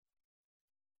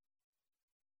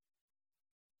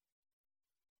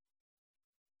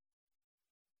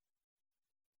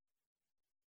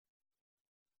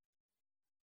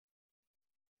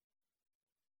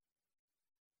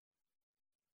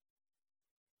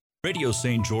Radio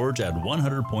St. George at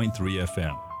 100.3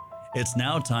 FM. It's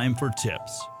now time for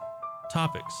tips,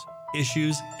 topics,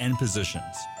 issues, and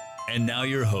positions. And now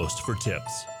your host for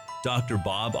tips, Dr.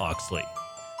 Bob Oxley.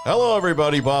 Hello,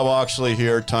 everybody. Bob Oxley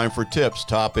here. Time for tips,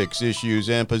 topics,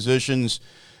 issues, and positions.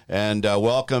 And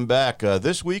welcome back.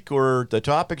 This week, the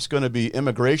topic's going to be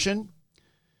immigration.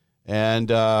 And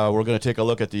we're going to take a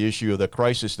look at the issue of the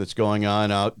crisis that's going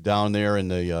on out down there in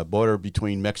the border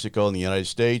between Mexico and the United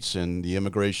States, and the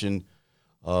immigration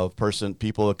of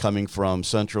people coming from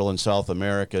Central and South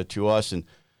America to us. And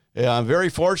I'm very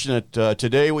fortunate.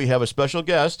 Today we have a special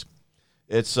guest.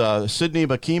 It's Sydni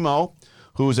Makimo,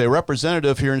 who is a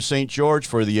representative here in St. George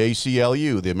for the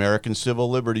ACLU, the American Civil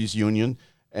Liberties Union.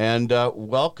 And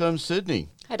welcome, Sydni.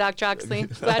 Hi, Dr. Oxley.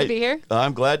 Glad to be here.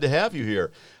 I'm glad to have you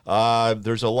here.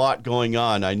 There's a lot going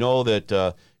on. I know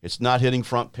that it's not hitting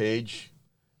front page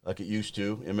like it used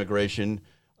to, immigration,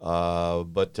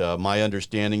 but my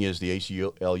understanding is the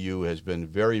ACLU has been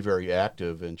very, very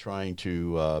active in trying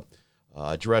to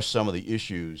address some of the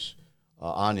issues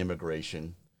on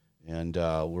immigration, and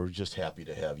we're just happy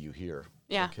to have you here.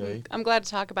 Yeah, okay? I'm glad to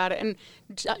talk about it. And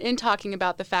in talking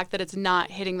about the fact that it's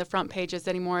not hitting the front pages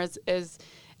anymore as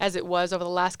it was over the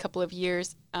last couple of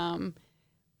years,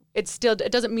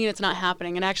 it doesn't mean it's not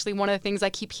happening. And actually, one of the things I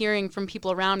keep hearing from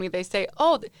people around me, they say,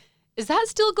 "Oh, is that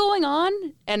still going on?"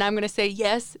 And I'm going to say,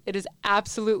 yes, it is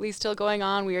absolutely still going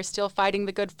on. We are still fighting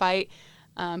the good fight.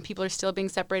 People are still being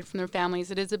separated from their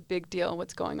families. It is a big deal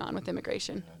what's going on with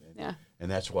immigration. Yeah.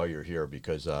 And that's why you're here,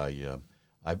 because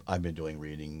I've been doing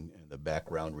reading, the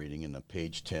background reading in the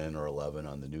page 10 or 11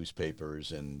 on the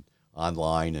newspapers and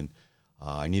online, and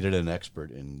I needed an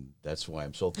expert, and that's why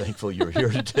I'm so thankful you're here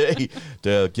today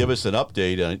to give us an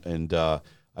update. And I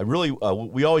really,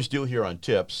 we always do here on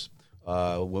Tips.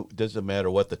 It doesn't matter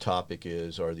what the topic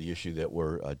is or the issue that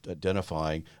we're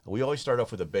identifying. We always start off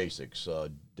with the basics,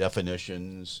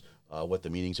 definitions, what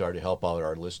the meanings are, to help out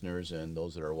our listeners and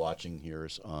those that are watching here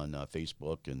on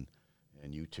Facebook and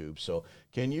YouTube. So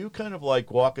can you kind of like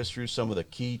walk us through some of the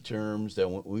key terms that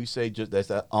when we say that's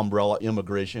that umbrella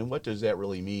immigration, what does that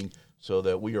really mean, so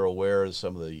that we are aware of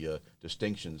some of the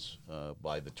distinctions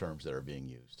by the terms that are being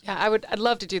used? Yeah, I'd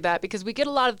love to do that, because we get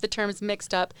a lot of the terms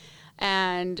mixed up,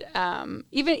 and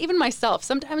even myself,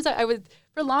 sometimes I would,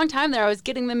 for a long time there, I was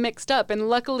getting them mixed up, and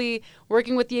luckily,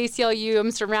 working with the ACLU,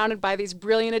 I'm surrounded by these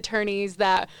brilliant attorneys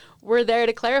that were there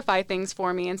to clarify things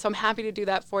for me, and so I'm happy to do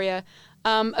that for you.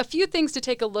 A few things to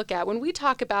take a look at when we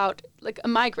talk about like a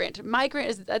migrant.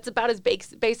 That's about as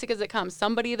basic as it comes.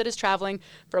 Somebody that is traveling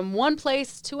from one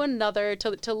place to another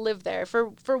to live there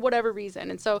for whatever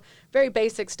reason. And so very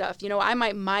basic stuff. You know, I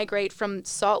might migrate from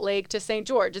Salt Lake to St.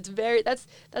 George. That's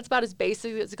about as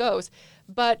basic as it goes.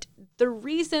 But the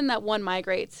reason that one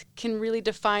migrates can really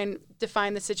define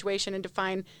the situation and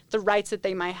define the rights that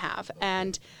they might have.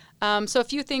 And so a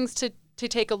few things to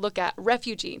take a look at.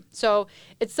 Refugee. So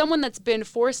it's someone that's been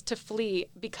forced to flee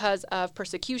because of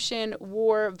persecution,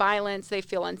 war, violence. They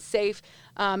feel unsafe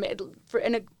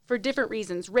for different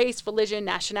reasons: race, religion,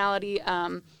 nationality,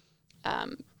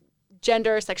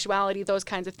 gender, sexuality. Those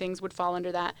kinds of things would fall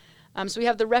under that. So we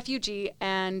have the refugee,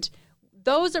 and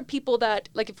those are people that,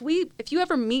 like, if you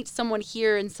ever meet someone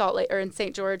here in Salt Lake or in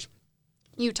St. George,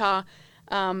 Utah,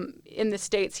 in the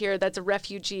States here, that's a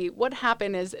refugee, what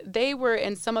happened is they were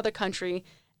in some other country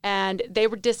and they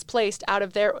were displaced out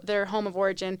of their home of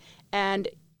origin, and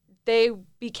they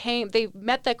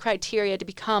met that criteria to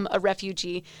become a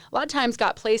refugee. A lot of times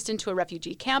got placed into a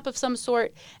refugee camp of some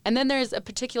sort, and then there's a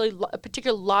particular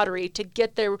lottery to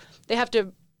get there. They have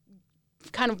to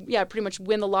kind of, pretty much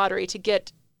win the lottery to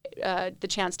get the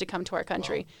chance to come to our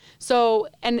country. Wow. So,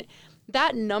 and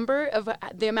that number of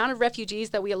the amount of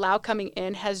refugees that we allow coming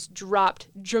in has dropped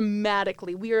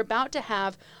dramatically. We are about to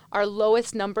have our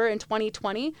lowest number in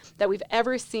 2020 that we've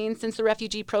ever seen since the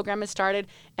refugee program has started,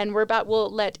 and we'll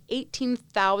let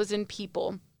 18,000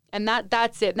 people. And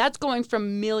that's it. That's going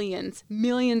from millions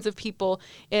of people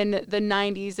in the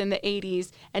 90s and the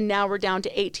 80s, and now we're down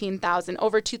to 18,000.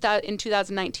 In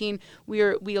 2019,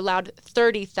 we allowed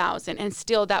 30,000, and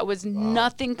still that was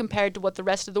nothing compared to what the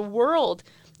rest of the world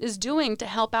is doing to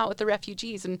help out with the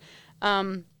refugees. And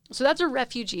so that's a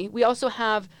refugee. We also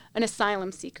have an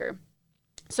asylum seeker.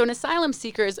 So an asylum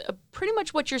seeker is pretty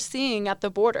much what you're seeing at the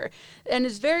border, and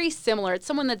is very similar. It's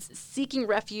someone that's seeking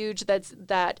refuge.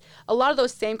 That a lot of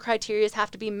those same criteria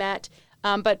have to be met,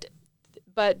 but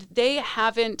they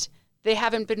haven't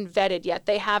been vetted yet.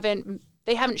 They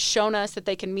haven't shown us that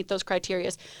they can meet those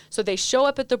criteria. So they show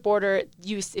up at the border.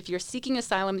 If you're seeking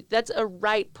asylum, that's a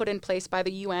right put in place by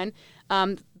the UN.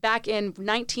 Back in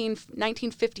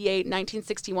 1958,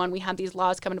 1961, we had these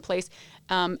laws come into place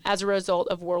as a result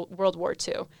of World War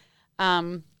II.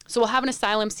 So we'll have an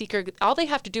asylum seeker. All they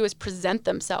have to do is present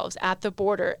themselves at the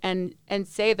border and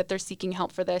say that they're seeking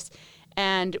help for this.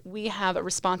 And we have a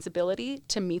responsibility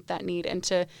to meet that need and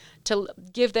to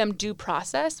give them due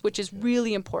process, which is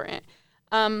really important.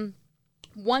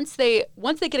 Once they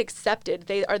get accepted,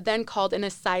 they are then called an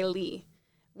asylee.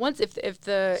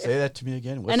 Say that to me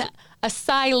again. What's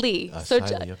asylee.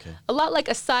 Asylee, okay. A lot like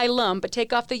asylum, but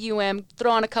take off the UM,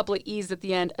 throw on a couple of E's at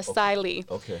the end. Asylee.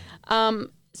 Okay.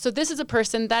 So this is a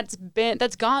person that's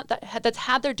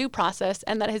had their due process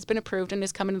and that has been approved and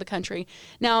is coming to the country.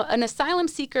 Now, an asylum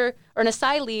seeker or an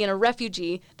asylee and a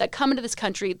refugee that come into this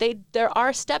country, there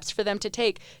are steps for them to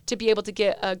take to be able to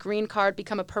get a green card,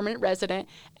 become a permanent resident,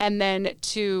 and then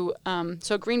so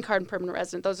a green card and permanent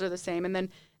resident, those are the same, and then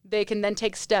they can then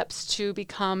take steps to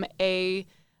become a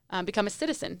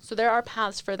citizen. So there are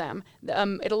paths for them.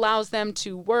 It allows them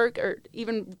to work, or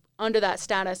even under that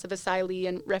status of asylee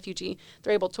and refugee,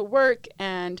 they're able to work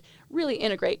and really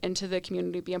integrate into the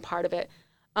community, be a part of it.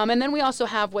 And then we also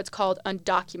have what's called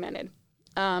undocumented.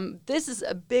 This is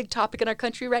a big topic in our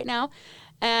country right now.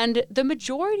 And the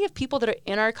majority of people that are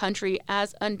in our country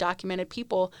as undocumented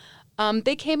people,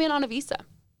 they came in on a visa.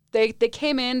 They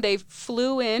came in, they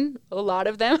flew in, a lot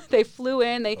of them. They flew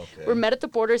in, they were met at the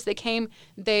borders, they came,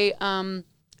 they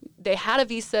had a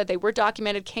visa, they were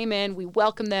documented, came in, we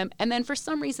welcomed them, and then for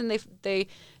some reason they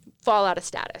fall out of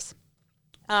status.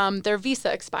 Their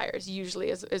visa expires, usually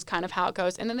is kind of how it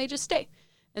goes, and then they just stay.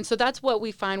 And so that's what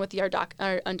we find with our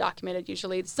undocumented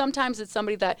usually. Sometimes it's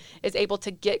somebody that is able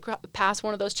to get past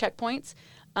one of those checkpoints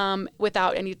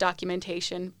without any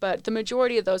documentation, but the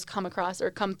majority of those come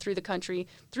through the country,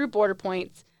 through border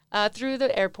points, through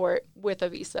the airport with a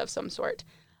visa of some sort.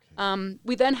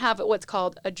 We then have what's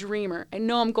called a dreamer. I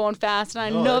know I'm going fast, and I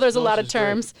know there's a lot of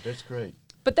terms. Great. That's great.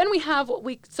 But then we have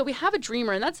a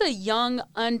dreamer, and that's a young,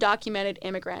 undocumented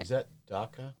immigrant. Is that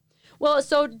DACA? Well,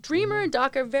 so dreamer and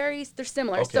DACA they're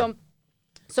similar. Okay.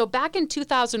 So back in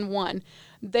 2001,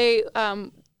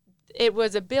 it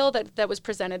was a bill that was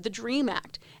presented, the DREAM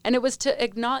Act, and it was to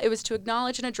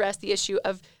acknowledge and address the issue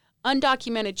of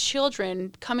undocumented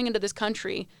children coming into this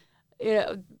country. You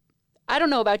know, I don't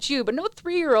know about you, but no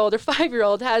 3-year-old or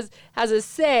 5-year-old has a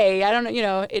say. I don't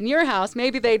know, in your house,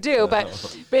 maybe they do, but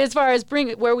as far as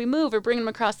where we move or bringing them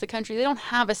across the country, they don't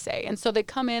have a say. And so they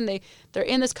come in, they're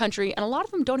in this country, and a lot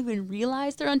of them don't even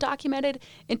realize they're undocumented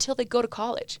until they go to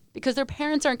college, because their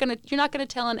parents you're not going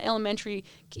to tell an elementary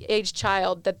age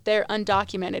child that they're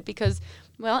undocumented because,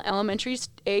 well, elementary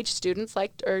age students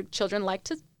children like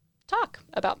to talk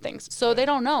about things. So they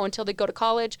don't know until they go to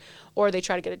college or they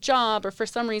try to get a job, or for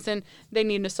some reason they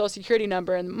need a social security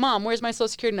number, and Mom, where's my social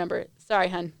security number? Sorry,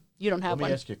 hon, you don't have one. Let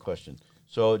me ask you a question.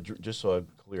 So just so I'm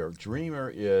clear,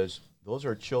 dreamer those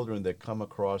are children that come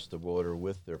across the border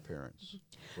with their parents,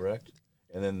 correct?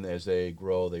 And then as they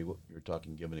grow, you're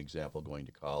talking, give an example, going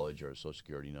to college or a social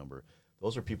security number.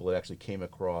 Those are people that actually came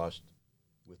across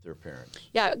with their parents.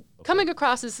 Yeah, okay. Coming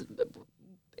across is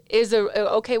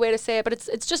a okay way to say it, but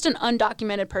it's just an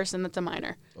undocumented person that's a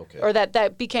minor, or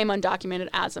that became undocumented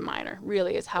as a minor,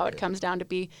 really is how it comes down to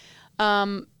be.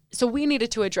 So we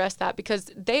needed to address that because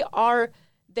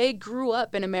they grew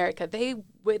up in America.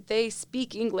 They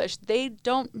speak English. They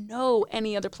don't know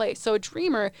any other place. So a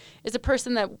dreamer is a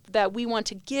person that we want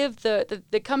to give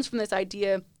that comes from this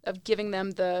idea of giving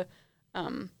them the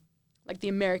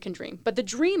American dream. But the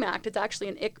DREAM Act is actually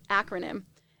an acronym.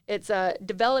 It's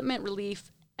Development,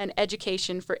 Relief, and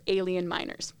Education for Alien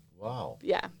Minors. Wow.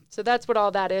 Yeah. So that's what all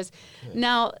that is. Okay.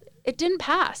 Now, it didn't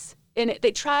pass. And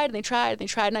they tried and they tried and they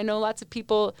tried. And I know lots of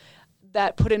people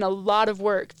that put in a lot of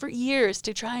work for years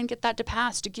to try and get that to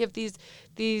pass, to give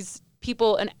these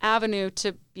people an avenue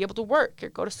to be able to work or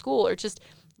go to school or just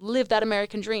live that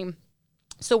American dream.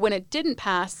 So when it didn't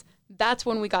pass, that's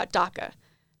when we got DACA.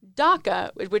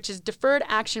 DACA, which is Deferred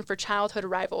Action for Childhood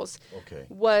Arrivals,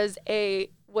 was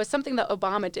something that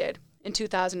Obama did in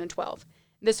 2012.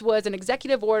 This was an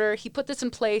executive order. He put this in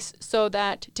place so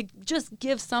that to just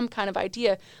give some kind of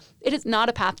idea, it is not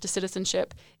a path to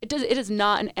citizenship. It is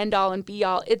not an end all and be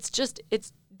all. It's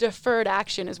deferred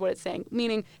action is what it's saying.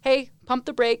 Meaning, hey, pump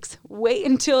the brakes, wait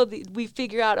until we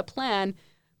figure out a plan.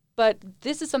 But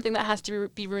this is something that has to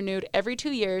be renewed every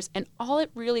 2 years, and all it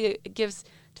really gives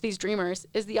to these dreamers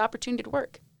is the opportunity to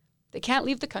work. They can't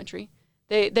leave the country.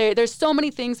 There's so many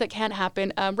things that can't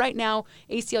happen. Right now,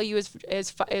 ACLU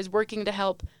is working to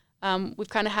help. We've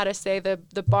kind of had to say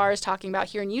the bar is talking about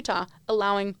here in Utah,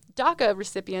 allowing DACA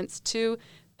recipients to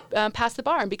pass the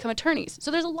bar and become attorneys.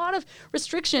 So there's a lot of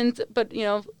restrictions, but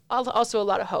also a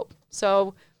lot of hope.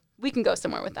 So we can go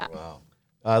somewhere with that. Wow.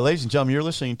 Ladies and gentlemen, you're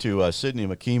listening to Sydney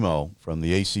Makimo from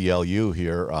the ACLU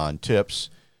here on Tips,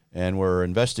 and we're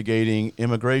investigating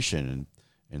immigration.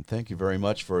 And thank you very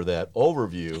much for that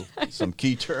overview, some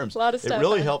key terms. A lot of stuff. It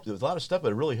really helped. There's a lot of stuff,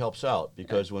 but it really helps out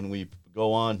because when we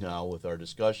go on now with our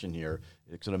discussion here,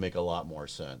 it's going to make a lot more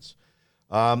sense.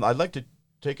 I'd like to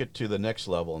take it to the next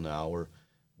level now.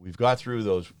 We've got through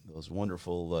those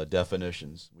wonderful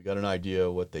definitions. We got an idea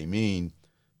of what they mean,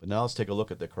 but now let's take a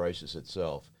look at the crisis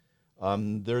itself.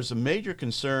 There's a major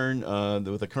concern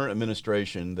with the current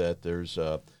administration that there's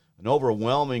an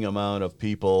overwhelming amount of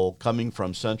people coming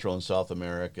from Central and South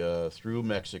America through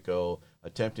Mexico,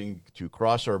 attempting to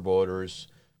cross our borders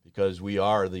because we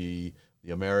are the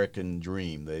American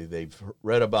dream. They've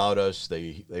read about us.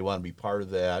 They want to be part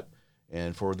of that.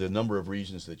 And for the number of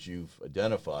reasons that you've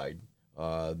identified,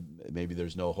 maybe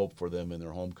there's no hope for them in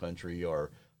their home country, or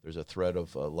there's a threat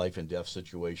of a life and death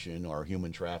situation, or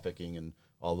human trafficking and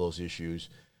all those issues.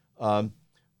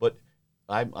 But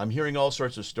I'm hearing all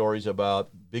sorts of stories about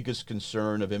biggest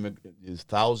concern of is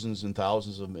thousands and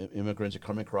thousands of immigrants are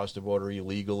coming across the border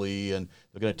illegally, and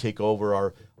they're going to take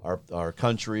over our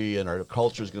country, and our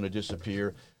culture is going to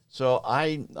disappear. So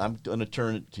I'm going to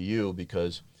turn it to you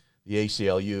because the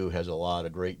ACLU has a lot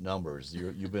of great numbers.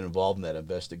 You've been involved in that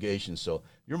investigation, so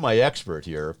you're my expert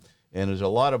here. And there's a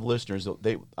lot of listeners.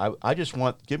 I just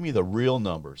want, give me the real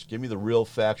numbers. Give me the real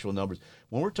factual numbers.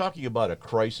 When we're talking about a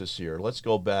crisis here, let's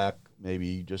go back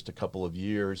maybe just a couple of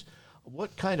years.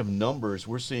 What kind of numbers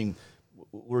we're seeing?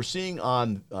 We're seeing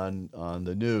on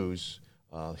the news,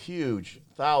 huge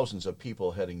thousands of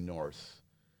people heading north.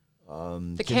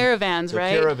 The caravans,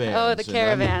 right? Caravans. Oh, the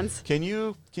caravans. Can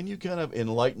you kind of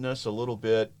enlighten us a little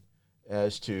bit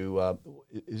as to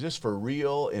is this for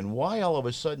real, and why all of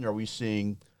a sudden are we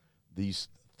seeing these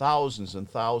thousands and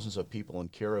thousands of people in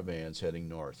caravans heading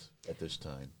north at this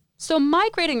time? So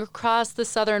migrating across the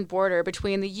southern border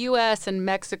between the U.S. and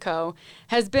Mexico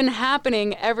has been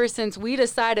happening ever since we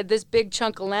decided this big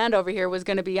chunk of land over here was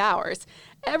going to be ours.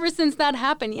 Ever since that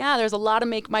happened, there's a lot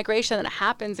of migration that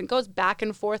happens and goes back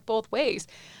and forth both ways.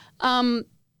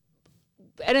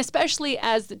 And especially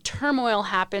as the turmoil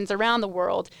happens around the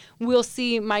world, we'll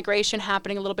see migration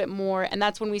happening a little bit more, and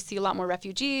that's when we see a lot more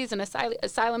refugees and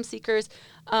asylum seekers.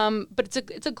 But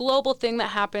it's a global thing that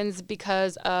happens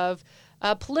because of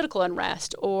political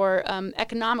unrest or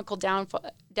economical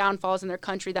downfalls in their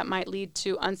country that might lead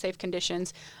to unsafe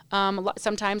conditions.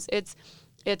 Sometimes it's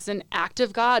an act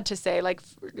of God to say,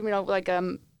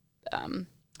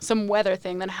 some weather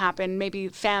thing that happened, maybe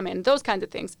famine, those kinds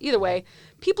of things. Either way,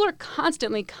 people are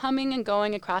constantly coming and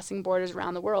going and crossing borders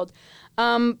around the world.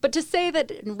 But to say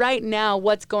that right now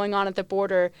what's going on at the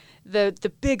border,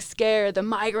 the big scare, the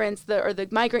migrants, or the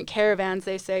migrant caravans,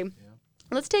 they say,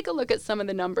 let's take a look at some of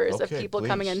the numbers of people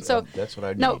coming in. So that's what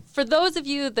I need. Now, for those of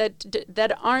you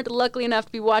that aren't lucky enough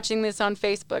to be watching this on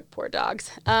Facebook, poor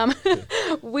dogs, I've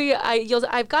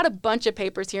got a bunch of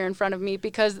papers here in front of me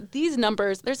because these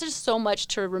numbers, there's just so much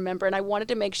to remember, and I wanted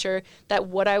to make sure that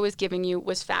what I was giving you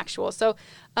was factual. So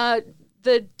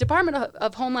the Department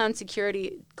of Homeland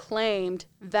Security claimed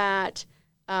that,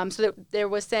 there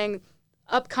was saying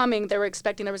upcoming, they were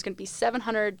expecting there was going to be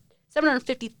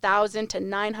 750,000 to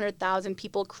 900,000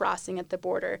 people crossing at the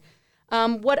border.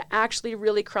 What actually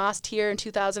really crossed here in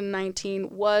 2019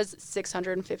 was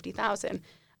 650,000.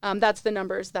 That's the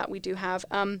numbers that we do have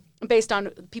based on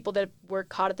people that were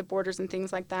caught at the borders and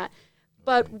things like that.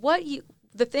 But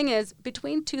the thing is,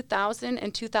 between 2000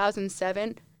 and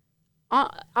 2007,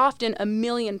 often 1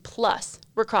 million plus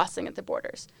were crossing at the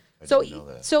borders. So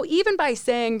even by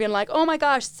being like, oh my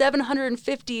gosh,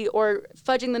 750, or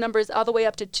fudging the numbers all the way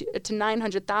up to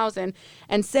 900,000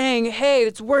 and saying, hey,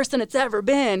 it's worse than it's ever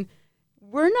been,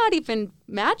 we're not even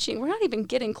matching. We're not even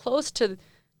getting close to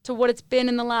what it's been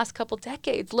in the last couple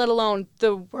decades, let alone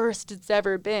the worst it's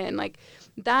ever been. Like,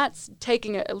 that's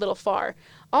taking it a little far.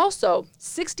 Also,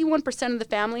 61% of the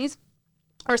families,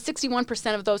 or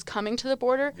 61% of those coming to the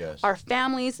border, are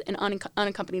families and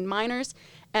unaccompanied minors.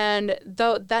 And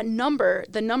the number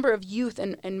of youth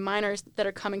and minors that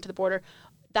are coming to the border,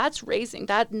 that's raising.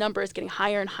 That number is getting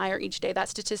higher and higher each day. That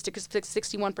statistic is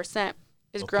 61%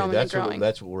 is growing and growing.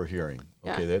 That's what we're hearing.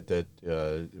 Yeah. Okay,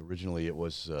 that originally it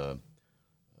was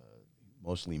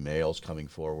mostly males coming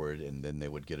forward, and then they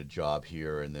would get a job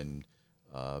here, and then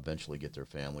eventually get their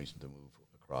families to move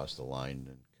across the line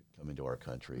and come into our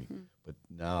country. Mm-hmm. But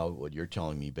now, what you're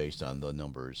telling me, based on the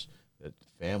numbers, that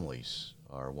families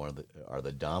are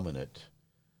the dominant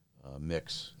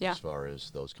mix Yeah. as far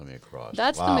as those coming across.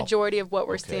 That's Wow. the majority of what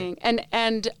we're seeing.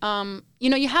 And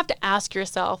you have to ask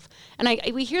yourself, and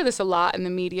we hear this a lot in the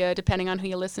media, depending on who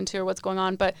you listen to or what's going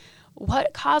on, but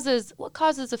what causes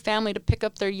a family to pick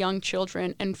up their young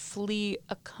children and flee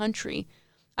a country?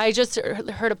 I just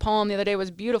heard a poem the other day. It was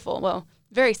beautiful. Well,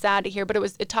 very sad to hear, but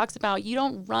it talks about you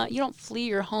don't flee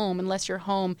your home unless your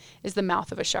home is the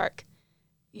mouth of a shark.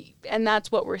 And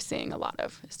that's what we're seeing a lot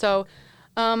of. So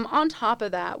on top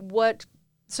of that,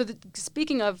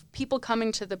 speaking of people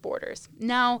coming to the borders,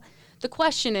 now the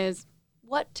question is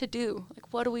what to do?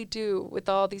 Like, what do we do with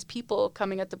all these people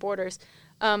coming at the borders?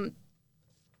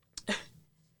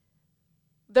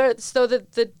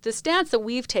 The stance that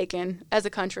we've taken as a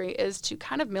country is to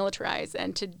kind of militarize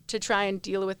and to try and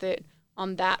deal with it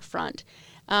on that front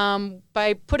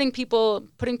by putting people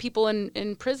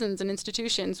in prisons and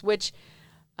institutions, which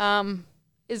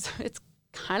it's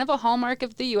kind of a hallmark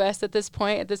of the U.S. at this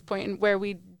point where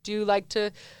we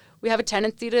have a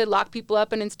tendency to lock people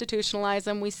up and institutionalize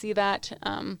them. We see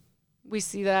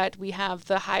that we have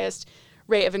the highest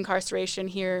rate of incarceration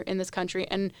here in this country,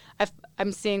 and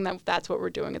I'm seeing that that's what we're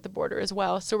doing at the border as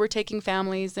well. So we're taking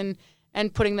families and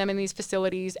putting them in these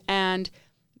facilities. And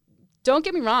don't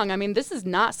get me wrong, I mean, this is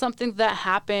not something that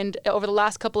happened over the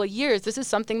last couple of years. This is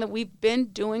something that we've been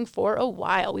doing for a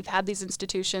while. We've had these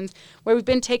institutions where we've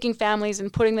been taking families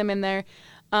and putting them in there.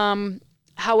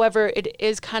 However, it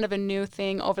is kind of a new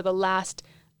thing over the last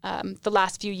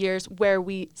few years where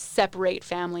we separate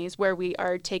families, where we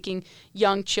are taking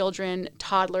young children,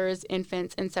 toddlers,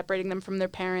 infants, and separating them from their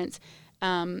parents.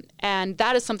 And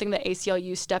that is something that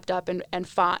ACLU stepped up and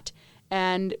fought.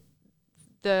 And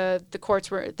the courts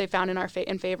they found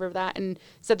in favor of that and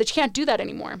said that you can't do that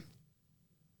anymore.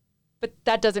 But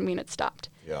that doesn't mean it stopped.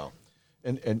 Yeah,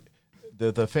 and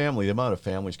the amount of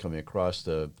families coming across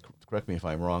correct me if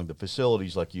I'm wrong, the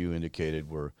facilities like you indicated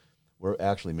were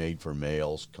actually made for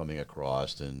males coming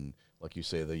across, and like you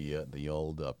say, the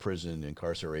old prison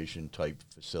incarceration type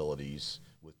facilities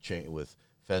with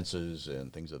fences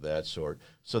and things of that sort.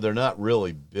 So they're not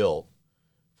really built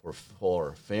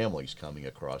for families coming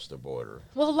across the border.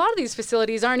 Well, a lot of these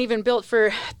facilities aren't even built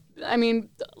for,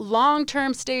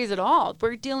 long-term stays at all.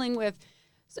 We're dealing with,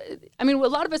 a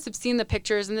lot of us have seen the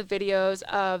pictures and the videos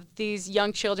of these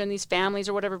young children, these families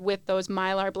or whatever, with those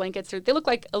Mylar blankets. They look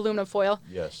like aluminum foil.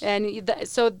 Yes. And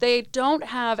so they don't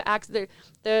have access.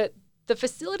 The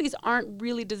facilities aren't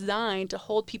really designed to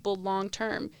hold people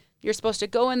long-term. You're supposed to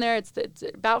go in there. It's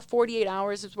about 48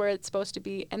 hours is where it's supposed to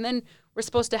be. And then we're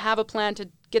supposed to have a plan to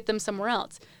get them somewhere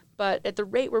else. But at the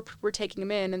rate we're taking them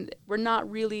in, and we're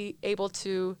not really able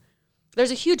to,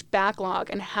 there's a huge backlog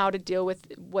in how to deal with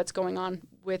what's going on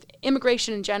with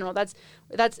immigration in general. That's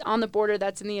on the border.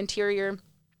 That's in the interior.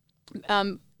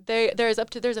 There's a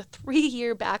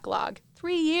 3-year backlog.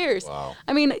 3 years. Wow.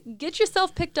 I mean, get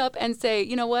yourself picked up and say,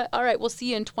 you know what? All right, we'll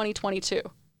see you in 2022.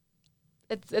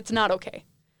 It's not okay.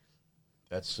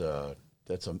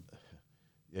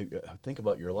 Think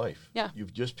about your life. Yeah.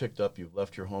 You've just you've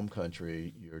left your home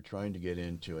country, you're trying to get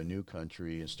into a new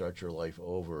country and start your life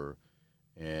over,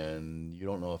 and you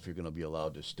don't know if you're going to be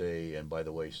allowed to stay, and by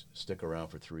the way, stick around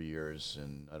for 3 years,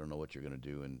 and I don't know what you're going to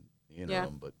do in the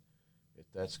interim, but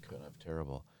that's kind of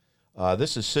terrible.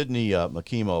 This is Sydni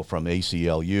Makimo from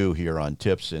ACLU here on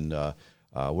Tips, and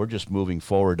we're just moving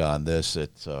forward on this.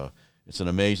 It's an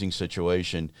amazing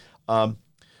situation.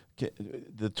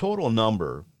 The total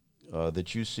number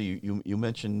that you see, you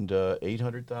mentioned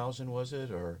 800,000, was it,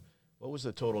 or what was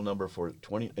the total number for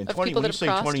 20? And 20, when you say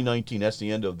 2019, that's the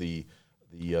end of the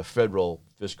federal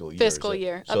fiscal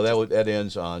year. So that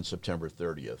ends on September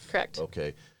 30th. Correct.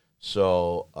 Okay.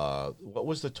 So what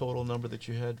was the total number that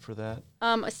you had for that?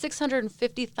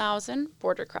 650,000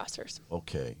 border crossers.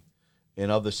 Okay.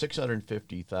 And of the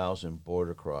 650,000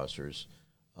 border crossers,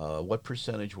 what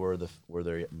percentage were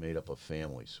they made up of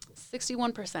families?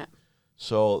 61%.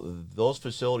 So those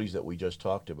facilities that we just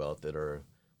talked about that are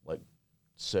like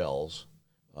cells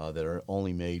that are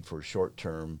only made for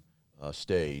short-term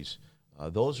stays,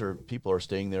 people are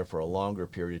staying there for a longer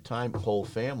period of time. Whole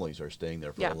families are staying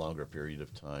there for a longer period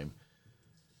of time.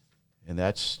 And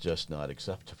that's just not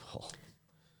acceptable.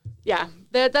 Yeah,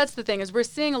 that's the thing is we're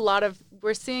seeing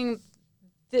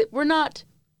that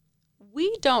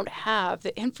we don't have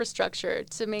the infrastructure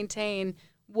to maintain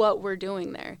what we're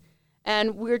doing there.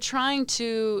 And we're trying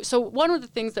to, so one of the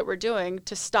things that we're doing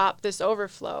to stop this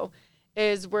overflow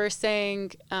is we're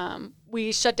saying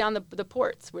we shut down the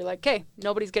ports. We're like, okay,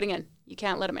 nobody's getting in. You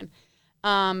can't let them in.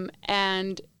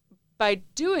 And by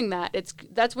doing that,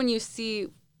 that's when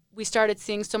we started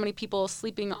seeing so many people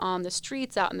sleeping on the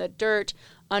streets, out in the dirt,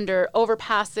 under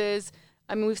overpasses,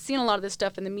 I mean, we've seen a lot of this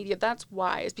stuff in the media. That's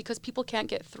why, is because people can't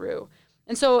get through.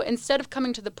 And so instead of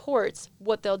coming to the ports,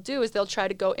 what they'll do is they'll try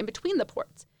to go in between the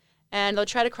ports, and they'll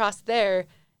try to cross there.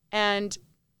 And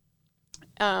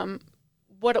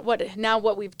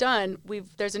what we've done,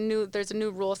 there's a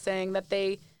new rule saying that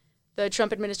the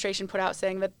Trump administration put out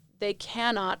saying that they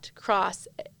cannot cross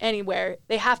anywhere.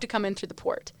 They have to come in through the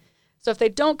port. So if they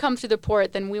don't come through the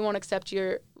port, then we won't accept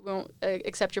your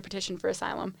petition for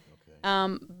asylum.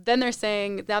 Okay. Then they're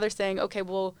saying, okay,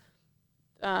 well,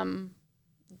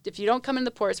 if you don't come in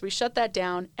the ports, we shut that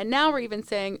down. And now we're even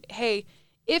saying, hey,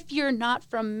 if you're not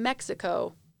from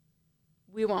Mexico,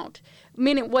 we won't.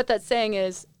 Meaning what that's saying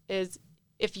is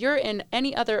if you're in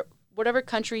any other, whatever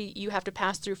country you have to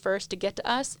pass through first to get to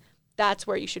us, that's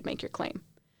where you should make your claim.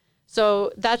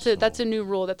 So that's a new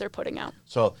rule that they're putting out.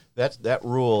 So that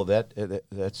rule,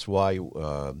 that's why,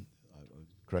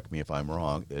 correct me if I'm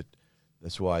wrong,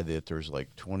 that's why there's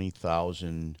like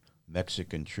 20,000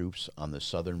 Mexican troops on the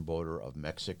southern border of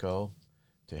Mexico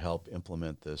to help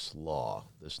implement this law,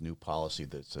 this new policy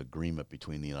that's agreement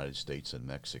between the United States and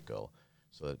Mexico,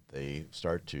 so that they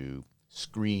start to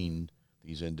screen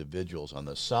these individuals on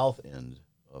the south end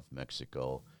of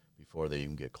Mexico before they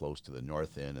even get close to the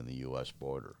north end and the U.S.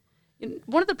 border.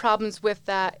 One of the problems with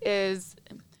that is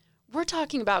we're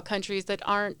talking about countries that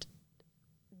aren't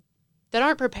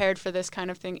prepared for this kind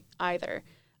of thing either.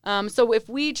 So if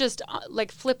we just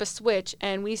flip a switch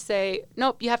and we say,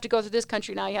 nope, you have to go through this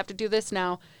country now, you have to do this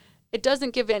now, it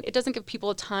doesn't give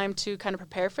people time to kind of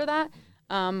prepare for that.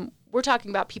 We're talking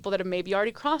about people that have maybe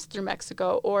already crossed through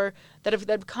Mexico or that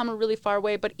have come a really far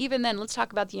way. But even then, let's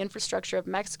talk about the infrastructure of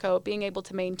Mexico being able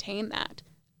to maintain that.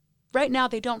 Right now,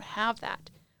 they don't have that.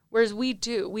 Whereas we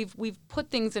do. We've put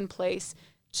things in place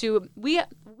we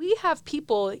have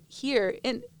people here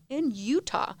in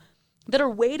Utah that are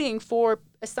waiting for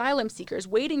asylum seekers,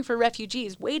 waiting for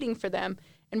refugees, waiting for them,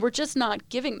 and we're just not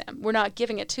giving them. We're not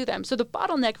giving it to them. So the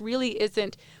bottleneck really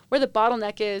isn't where the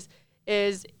bottleneck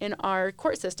is in our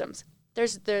court systems.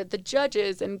 There's the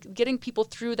judges and getting people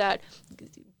through that,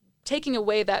 taking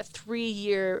away that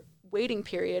 3-year waiting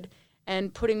period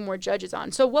and putting more judges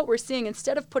on. So what we're seeing,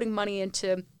 instead of putting money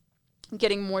into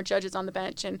getting more judges on the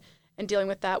bench and dealing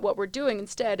with that, what we're doing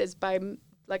instead is by,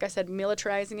 like I said,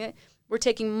 militarizing it. We're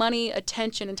taking money,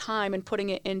 attention, and time and putting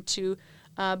it into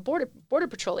border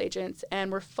patrol agents,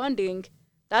 and we're funding.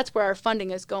 That's where our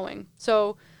funding is going.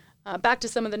 So back to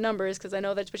some of the numbers, because I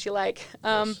know that's what you like.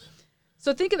 Yes.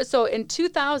 So think of it. So in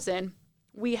 2000,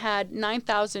 we had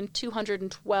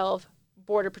 9,212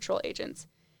 border patrol agents.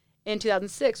 In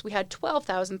 2006, we had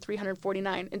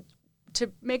 12,349. And to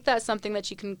make that something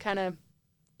that you can kind of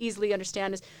easily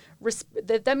understand is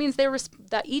that means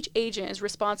that each agent is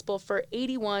responsible for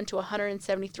 81 to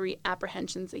 173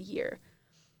 apprehensions a year.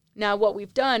 Now, what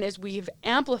we've done is we've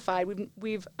amplified.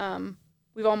 We've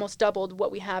almost doubled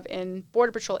what we have in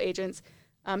border patrol agents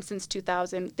since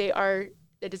 2000.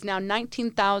 It is now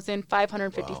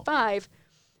 19,555. Wow.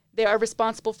 They are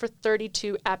responsible for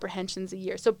 32 apprehensions a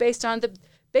year. So based on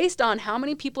how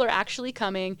many people are actually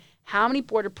coming, how many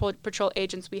border patrol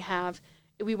agents we have,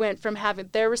 we went from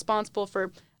they're responsible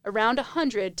for around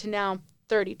 100 to now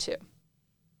 32.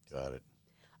 Got it.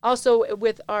 Also,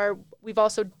 we've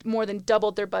also more than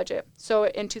doubled their budget. So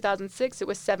in 2006, it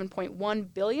was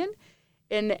 $7.1 billion.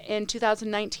 In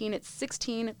 2019, it's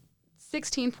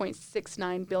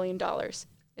 $16.69 billion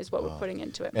is what we're putting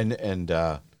into it. And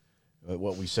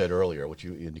what we said earlier, what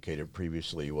you indicated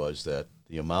previously, was that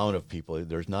the amount of people,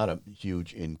 there's not a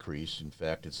huge increase. In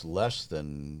fact, it's less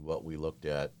than what we looked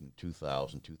at in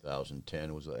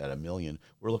 2010 was at 1 million.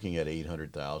 We're looking at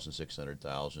 800,000,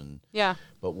 600,000. Yeah.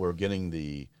 But we're getting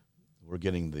the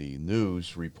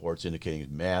news reports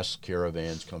indicating mass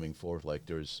caravans coming forth, like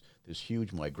there's this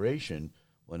huge migration,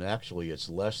 when actually it's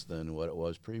less than what it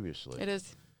was previously. It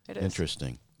is.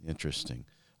 Interesting.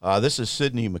 This is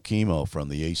Sydni Makimo from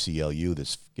the ACLU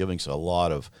that's giving us a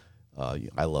lot of,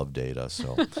 I love data,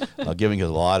 so giving us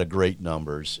a lot of great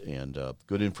numbers and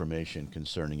good information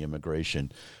concerning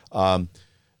immigration. What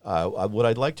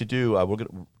I'd like to do, we're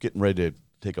getting ready to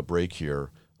take a break here.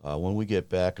 When we get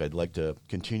back, I'd like to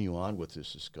continue on with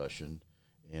this discussion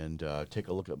and take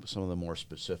a look at some of the more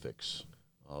specifics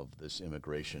of this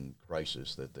immigration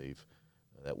crisis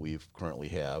that we've currently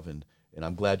have. And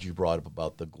I'm glad you brought up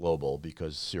about the global,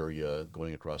 because Syria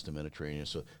going across the Mediterranean.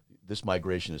 So this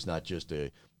migration is not just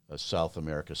a South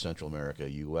America, Central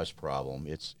America, U.S. problem.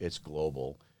 It's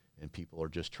global, and people are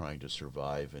just trying to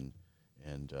survive and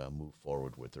and move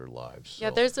forward with their lives. Yeah,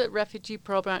 So, there's a refugee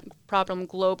problem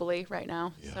globally right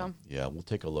now. yeah, So yeah, we'll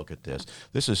take a look at this.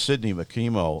 This is Sydni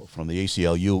McKimo from the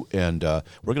ACLU, and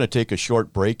we're going to take a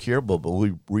short break here, but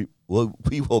we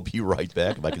will be right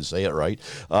back, if I can say it right.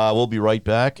 We'll be right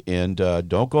back, and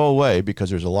don't go away, because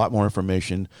there's a lot more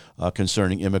information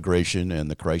concerning immigration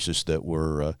and the crisis that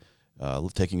we're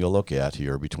taking a look at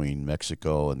here between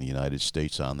Mexico and the United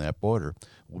States on that border.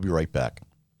 We'll be right back.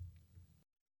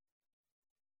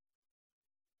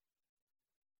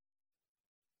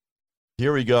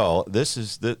 Here we go. This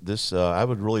is this. I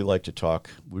would really like to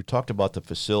talk. We talked about the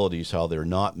facilities, how they're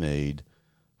not made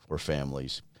for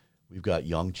families. We've got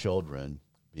young children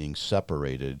being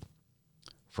separated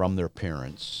from their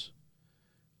parents,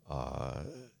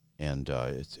 and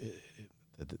I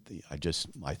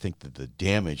think that the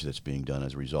damage that's being done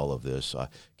as a result of this.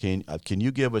 Can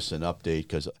you give us an update,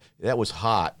 because that was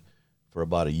hot for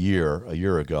about a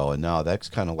year ago, and now that's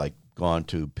kind of like gone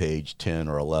to page 10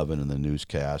 or 11 in the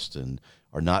newscast and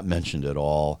are not mentioned at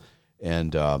all.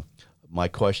 And my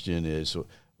question is,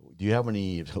 do you have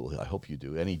any, I hope you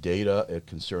do, any data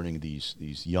concerning these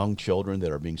young children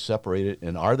that are being separated,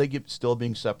 and are they still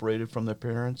being separated from their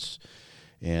parents?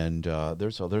 And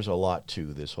there's a lot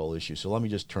to this whole issue. So let me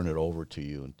just turn it over to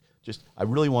you, and I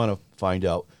really want to find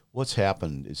out what's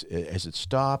happened. Has it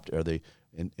stopped? Are they,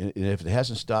 and if it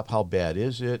hasn't stopped, how bad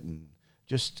is it? And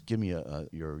just give me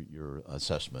your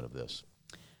assessment of this.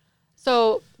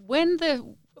 So when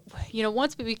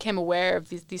once we became aware of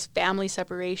these family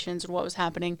separations and what was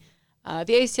happening,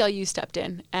 the ACLU stepped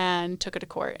in and took it to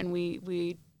court, and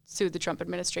we sued the Trump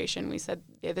administration. We said,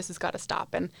 yeah, this has got to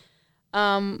stop,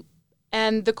 and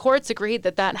the courts agreed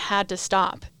that had to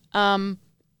stop. And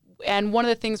one of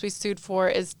the things we sued for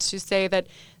is to say that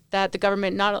the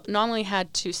government not only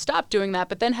had to stop doing that,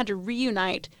 but then had to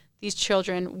reunite these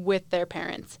children with their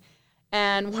parents.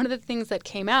 And one of the things that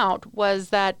came out was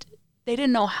that they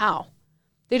didn't know how.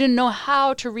 They didn't know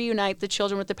how to reunite the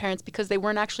children with the parents, because they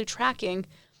weren't actually tracking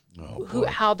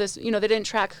they didn't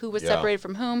track who was separated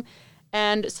from whom.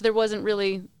 And so there wasn't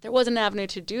an avenue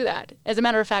to do that. As a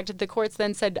matter of fact, the courts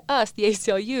then said to us, the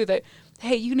ACLU, that,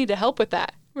 hey, you need to help with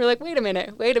that. We're like, wait a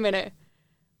minute.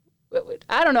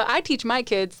 I don't know. I teach my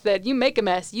kids that you make a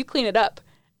mess, you clean it up.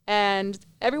 And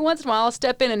every once in a while I'll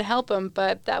step in and help them,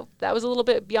 but that was a little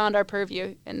bit beyond our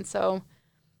purview. And so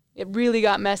it really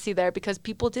got messy there, because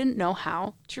people didn't know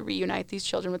how to reunite these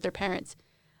children with their parents.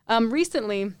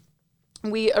 Recently,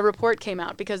 a report came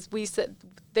out, because we said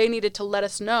they needed to let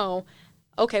us know,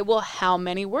 okay, well, how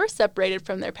many were separated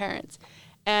from their parents?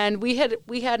 And we had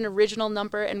an original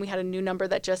number, and we had a new number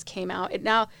that just came out. It's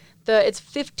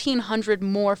 1,500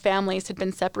 more families had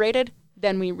been separated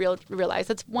than we realized.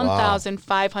 That's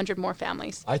 1,500 more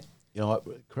families.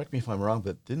 Correct me if I'm wrong,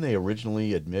 but didn't they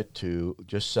originally admit to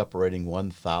just separating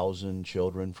 1,000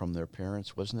 children from their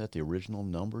parents? Wasn't that the original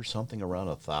number, something around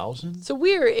 1,000? So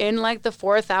we were in like the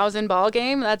 4,000 ball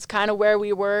game. That's kind of where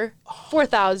we were.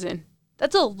 4,000.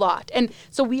 That's a lot. And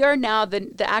so we are now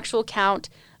the actual count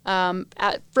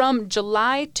from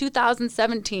July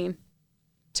 2017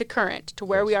 to current, to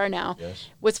where we are now,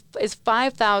 is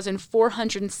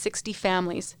 5,460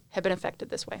 families have been affected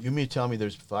this way. You mean tell me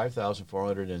there's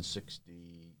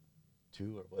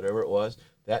 5,462 or whatever it was?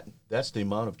 That's the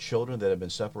amount of children that have been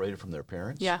separated from their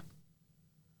parents? Yeah.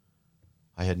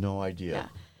 I had no idea. Yeah.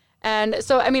 And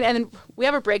so, and we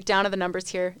have a breakdown of the numbers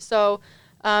here. So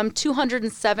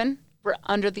 207 were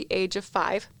under the age of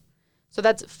 5. So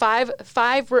that's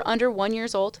five were under 1 year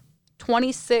old.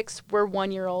 26 were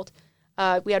 1 year old.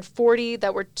 We had 40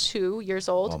 that were 2 years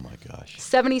old. Oh, my gosh.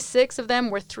 76 of them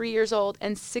were 3 years old,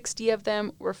 and 60 of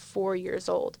them were 4 years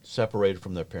old. Separated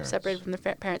from their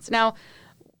parents. Now,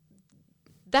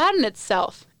 that in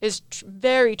itself is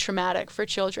very traumatic for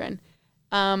children.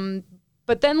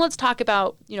 But then let's talk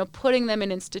about, putting them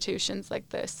in institutions like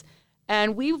this.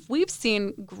 And we've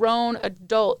seen grown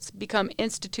adults become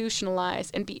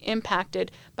institutionalized and be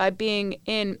impacted by being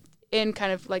in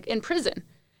kind of like in prison.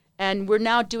 And we're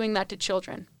now doing that to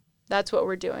children. That's what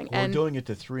we're doing. We're doing it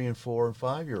to 3 and 4 and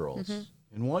 5 year olds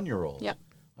and 1 year olds. Yeah.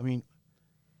 I mean,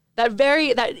 that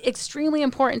extremely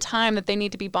important time that they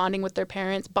need to be bonding with their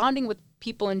parents, bonding with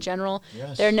people in general.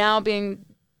 Yes. They're now being,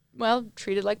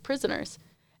 treated like prisoners.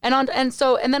 And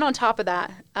then on top of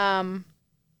that,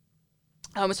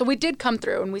 so we did come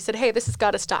through and we said, hey, this has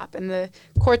got to stop. And the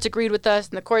courts agreed with us,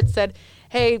 and the courts said,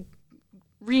 hey,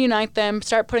 reunite them,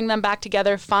 start putting them back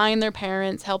together, find their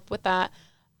parents, help with that.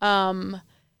 But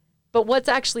what's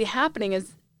actually happening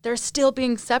is they're still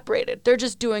being separated. They're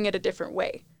just doing it a different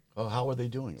way. Oh, how are they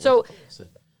doing it? So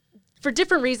for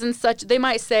different reasons, they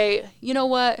might say, you know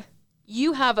what,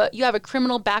 you have a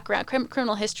criminal background,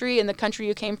 criminal history in the country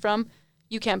you came from,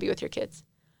 you can't be with your kids.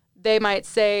 They might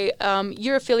say,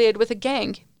 you're affiliated with a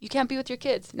gang, you can't be with your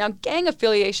kids. Now, gang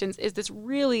affiliations is this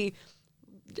really,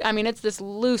 it's this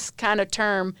loose kind of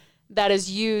term that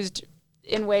is used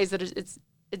in ways that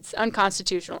it's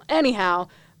unconstitutional. Anyhow,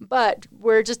 but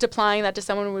we're just applying that to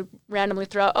someone who would randomly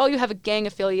throw out, oh, you have a gang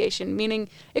affiliation, meaning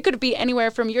it could be anywhere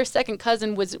from your second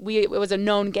cousin was a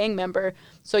known gang member,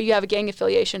 so you have a gang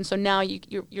affiliation, so now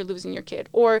you're losing your kid.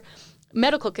 Or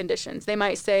medical conditions. They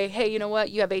might say, hey, you know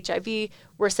what, you have HIV,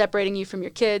 we're separating you from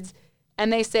your kids,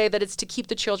 and they say that it's to keep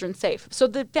the children safe. So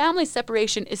the family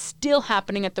separation is still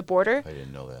happening at the border. I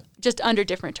didn't know that. Just under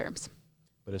different terms.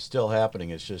 But it's still happening.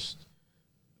 It's just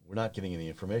we're not getting any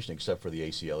information except for the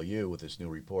ACLU with this new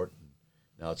report.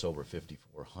 Now it's over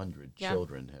 5,400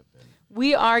 children have been.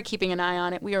 We are keeping an eye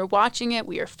on it. We are watching it.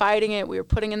 We are fighting it. We are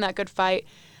putting in that good fight.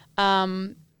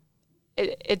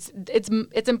 It's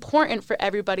important for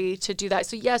everybody to do that.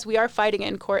 So yes, we are fighting it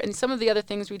in court. And some of the other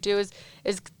things we do is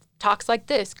talks like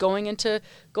this, going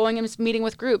and meeting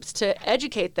with groups to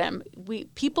educate them.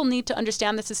 People need to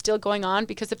understand this is still going on,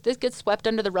 because if this gets swept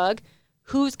under the rug,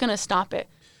 who's going to stop it?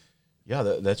 Yeah,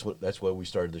 that's why we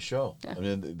started the show. Yeah. I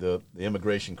mean, the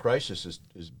immigration crisis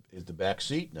is the back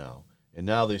seat now, and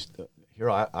now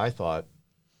I thought,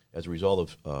 as a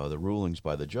result of the rulings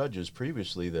by the judges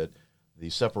previously, that the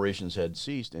separations had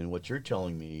ceased, and what you're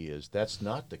telling me is that's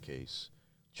not the case.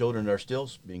 Children are still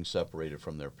being separated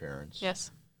from their parents.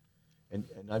 Yes. And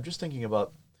I'm just thinking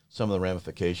about some of the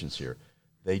ramifications here.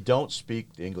 They don't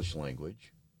speak the English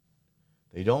language.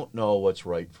 They don't know what's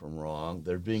right from wrong.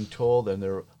 They're being told, and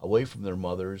they're away from their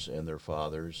mothers and their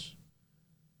fathers,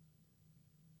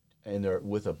 and they're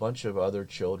with a bunch of other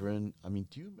children. I mean,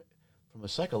 from a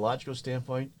psychological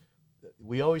standpoint,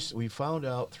 we found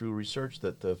out through research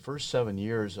that the first 7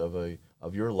 years of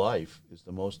your life is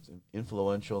the most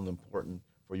influential and important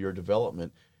for your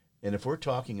development. And if we're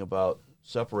talking about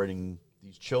separating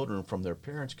these children from their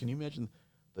parents, can you imagine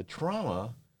the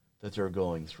trauma that they're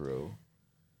going through?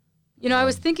 I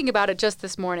was thinking about it just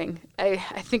this morning. I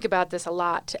think about this a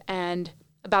lot, and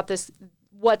about this,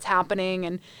 what's happening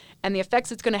and the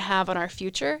effects it's going to have on our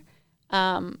future.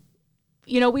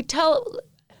 We tell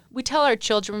our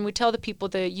children, we tell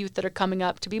the youth that are coming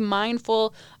up, to be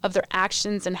mindful of their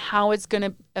actions and how it's going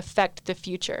to affect the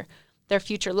future, their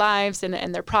future lives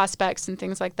and their prospects and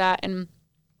things like that. And,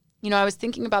 I was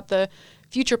thinking about the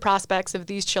future prospects of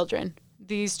these children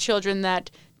that,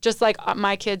 just like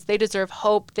my kids, they deserve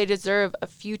hope. They deserve a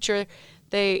future.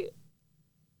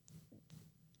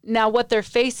 Now what they're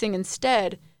facing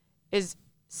instead is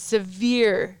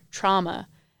severe trauma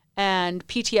and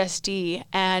PTSD.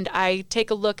 And I take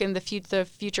a look in the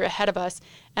future ahead of us,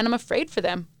 and I'm afraid for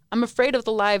them. I'm afraid of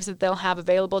the lives that they'll have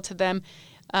available to them,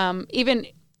 even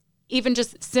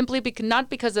just simply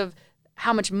not because of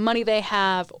how much money they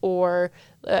have or,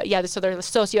 so their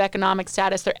socioeconomic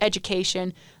status, their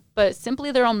education, but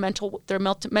simply their own mental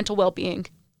well-being,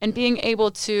 and being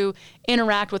able to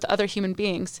interact with other human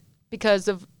beings because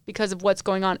of what's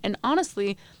going on. And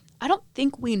honestly, I don't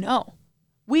think we know.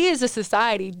 We as a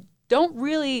society don't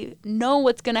really know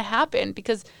what's going to happen,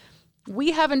 because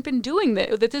we haven't been doing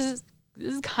this. This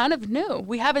is kind of new.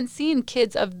 We haven't seen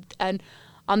kids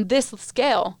on this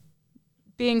scale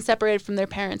being separated from their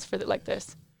parents like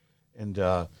this. And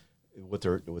another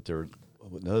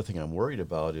thing I'm worried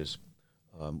about is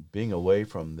being away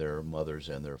from their mothers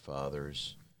and their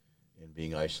fathers and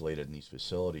being isolated in these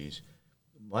facilities.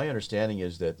 My understanding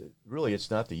is that really it's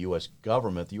not the U.S.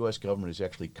 government. The U.S. government is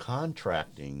actually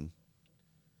contracting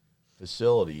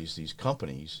facilities, these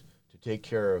companies, to take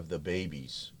care of the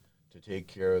babies, to take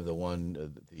care of the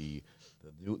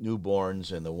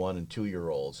newborns and the 1 and 2 year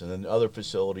olds, and then other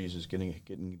facilities is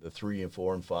getting the 3 and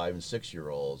 4 and 5 and 6 year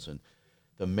olds, and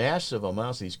the massive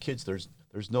amounts of these kids. There's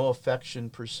no affection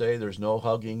per se. There's no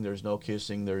hugging. There's no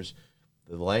kissing. There's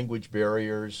the language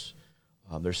barriers.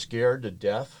 They're scared to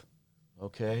death.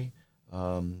 Okay.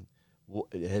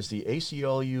 Has the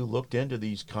ACLU looked into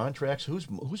these contracts?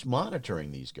 Who's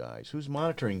monitoring these guys? Who's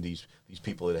monitoring these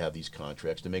people that have these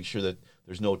contracts to make sure that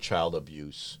there's no child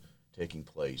abuse taking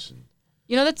place? And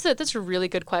that's a really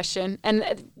good question.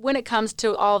 And when it comes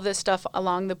to all of this stuff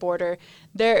along the border,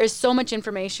 there is so much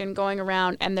information going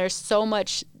around, and there's so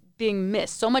much being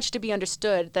missed, so much to be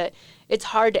understood, that it's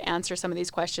hard to answer some of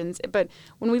these questions. But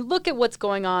when we look at what's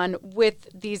going on with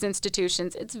these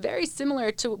institutions, it's very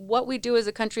similar to what we do as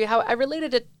a country. How I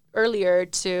related it earlier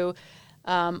to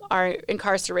our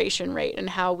incarceration rate, and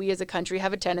how we as a country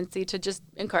have a tendency to just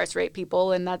incarcerate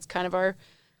people, and that's kind of our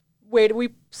way we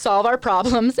solve our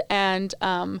problems. And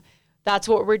That's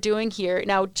what we're doing here.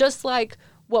 Now, just like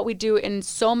what we do in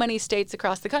so many states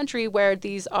across the country where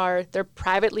they're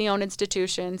privately owned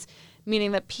institutions,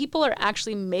 meaning that people are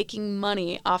actually making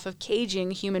money off of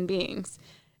caging human beings.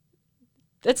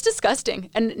 That's disgusting.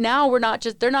 And now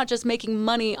they're not just making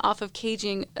money off of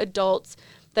caging adults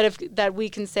that we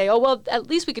can say, oh, well, at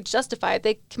least we could justify it.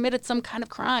 They committed some kind of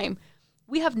crime.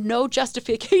 We have no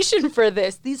justification for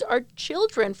this. These are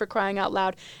children, for crying out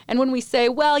loud. And when we say,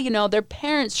 well, their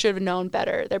parents should have known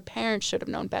better. Their parents should have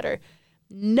known better.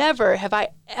 Never have I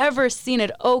ever seen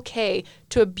it okay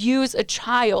to abuse a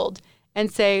child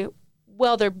and say,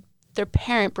 well, their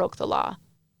parent broke the law.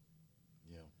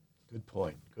 Yeah, good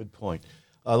point. Good point.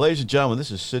 Ladies and gentlemen, this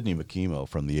is Sydni McKemo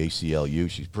from the ACLU.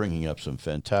 She's bringing up some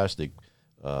fantastic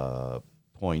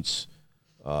points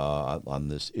on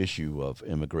this issue of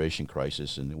immigration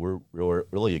crisis, and we're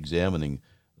really examining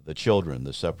the children,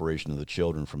 the separation of the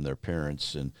children from their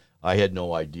parents. And I had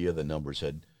no idea the numbers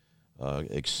had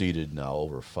exceeded now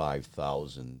over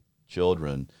 5,000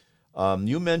 children.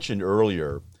 You mentioned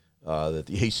earlier that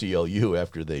the ACLU,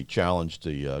 after they challenged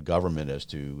the government as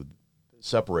to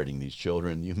separating these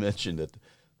children, you mentioned that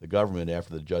the government,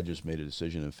 after the judges made a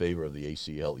decision in favor of the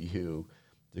ACLU,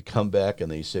 to come back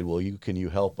and they said, well, can you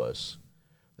help us?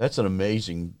 That's an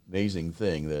amazing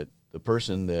thing, that the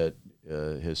person that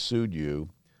has sued you,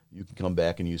 you can come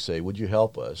back and you say, would you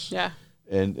help us? Yeah.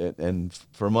 And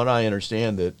from what I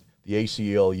understand, that the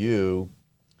ACLU,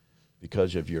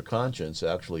 because of your conscience,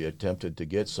 actually attempted to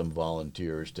get some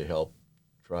volunteers to help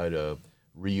try to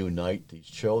reunite these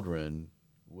children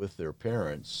with their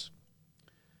parents.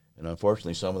 And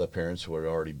unfortunately, some of the parents who had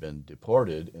already been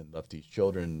deported and left these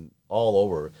children all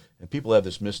over. And people have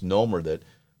this misnomer that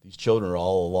these children are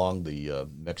all along the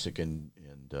Mexican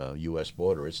and U.S.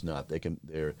 border. It's not.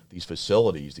 These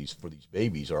facilities for these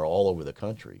babies are all over the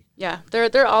country. Yeah,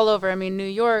 they're all over. I mean, New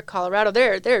York, Colorado,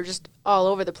 they're just all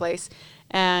over the place.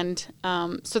 And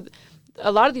so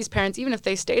a lot of these parents, even if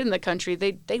they stayed in the country,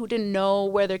 they didn't know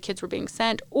where their kids were being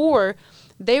sent, or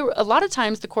a lot of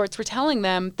times the courts were telling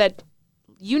them that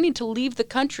you need to leave the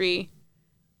country.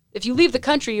 If you leave the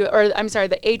country,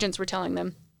 the agents were telling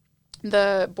them,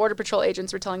 the Border Patrol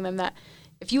agents were telling them that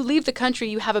if you leave the country,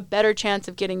 you have a better chance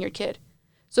of getting your kid.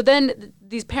 So then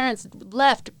these parents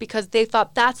left because they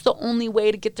thought that's the only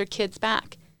way to get their kids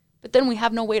back. But then we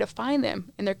have no way to find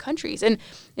them in their countries. And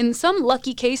in some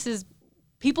lucky cases,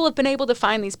 people have been able to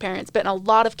find these parents, but in a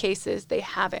lot of cases, they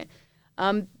haven't.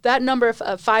 That number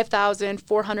of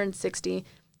 5,460,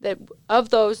 that of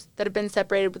those that have been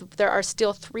separated, there are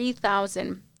still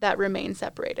 3,000 that remain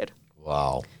separated.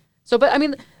 Wow. So, but I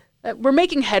mean, we're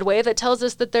making headway. That tells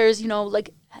us that there's, like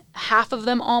half of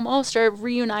them almost are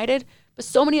reunited, but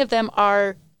so many of them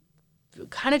are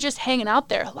kind of just hanging out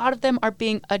there. A lot of them are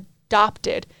being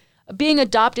adopted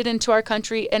into our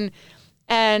country. And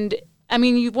I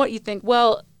mean, you think,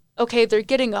 well, okay, they're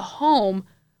getting a home,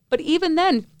 but even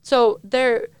then, so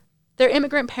their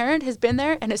immigrant parent has been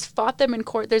there and has fought them in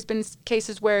court. There's been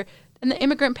cases where, and the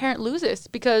immigrant parent loses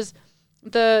because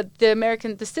the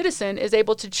citizen is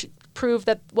able to prove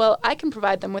that, well, I can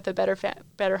provide them with a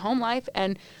better home life,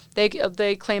 and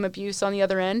they claim abuse on the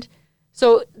other end.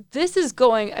 So this is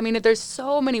going, I mean, there's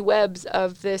so many webs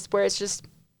of this where it's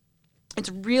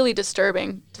really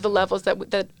disturbing to the levels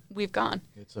that we've gone.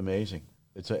 It's amazing.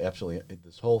 It's absolutely,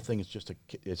 this whole thing is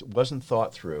it wasn't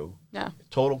thought through. Yeah.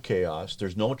 Total chaos.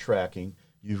 There's no tracking.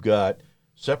 You've got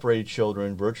separated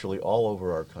children virtually all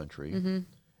over our country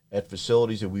at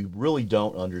facilities that we really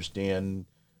don't understand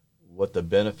what the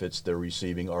benefits they're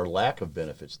receiving or lack of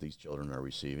benefits these children are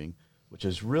receiving, which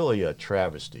is really a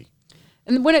travesty.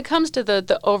 And when it comes to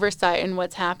the oversight and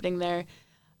what's happening there,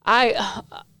 a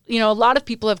lot of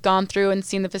people have gone through and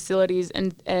seen the facilities,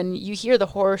 and you hear the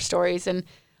horror stories, and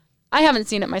I haven't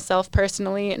seen it myself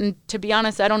personally, and to be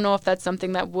honest, I don't know if that's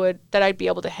something that I'd be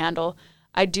able to handle.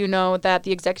 I do know that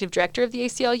the executive director of the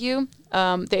ACLU,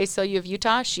 the ACLU of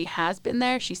Utah, she has been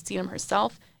there. She's seen them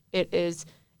herself. It is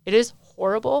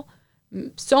horrible.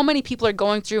 So many people are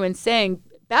going through and saying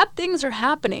bad things are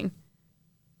happening.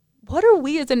 What are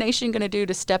we as a nation going to do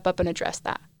to step up and address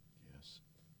that? Yes,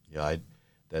 yeah,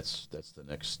 that's the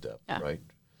next step, Yeah. right?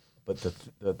 But the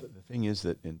thing is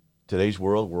that in today's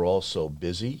world, we're all so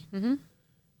busy and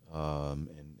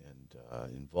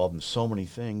involved in so many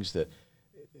things that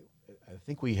I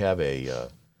think we have a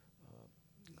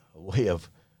way of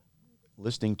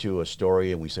listening to a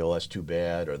story and we say, "Oh, that's too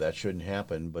bad," or "That shouldn't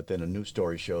happen." But then a new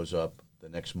story shows up the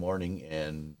next morning,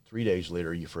 and 3 days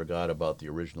later, you forgot about the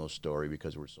original story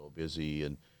because we're so busy,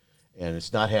 and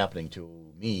it's not happening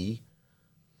to me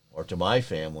or to my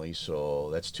family. So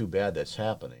that's too bad that's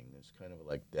happening. It's kind of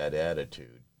like that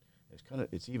attitude.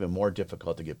 it's even more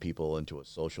difficult to get people into a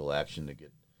social action to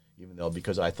get, even though,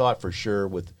 because I thought for sure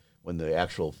when the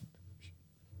actual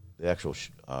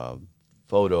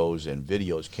photos and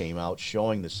videos came out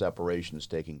showing the separations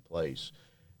taking place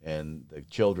and the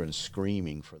children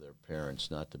screaming for their parents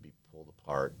not to be pulled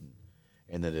apart,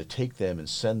 and then to take them and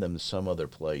send them to some other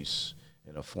place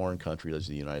in a foreign country as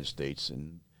the United States,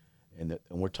 and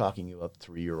we're talking about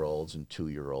 3-year-olds and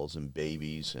 2-year-olds and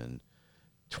babies and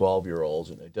 12-year-olds,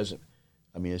 and it doesn't.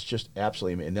 I mean, it's just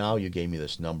absolutely. And now you gave me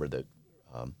this number that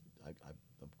I'm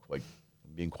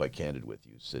being quite candid with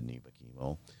you, Sydni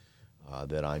Bakimo,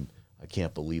 that I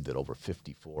can't believe that over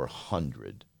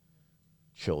 5,400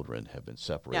 children have been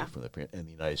separated from their parents, and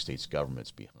the United States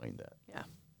government's behind that. Yeah,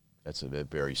 that's a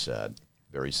very sad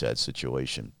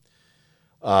situation.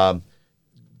 The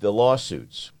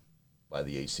lawsuits by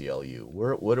the ACLU,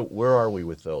 where are we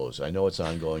with those? I know it's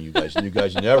ongoing. You guys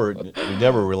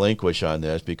never relinquish on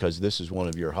this because this is one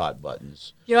of your hot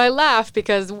buttons. I laugh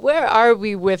because where are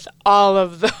we with all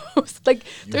of those? Like,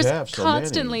 there's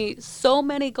constantly so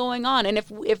many going on, and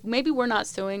if maybe we're not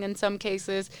suing in some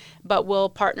cases, but we'll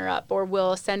partner up or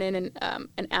we'll send in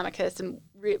an amicus and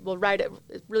we'll write it.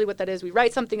 Really, what that is, we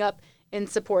write something up in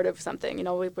support of something.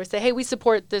 We say, hey, we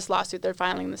support this lawsuit they're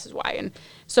filing, and this is why. And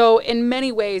so in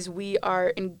many ways, we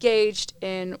are engaged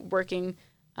in working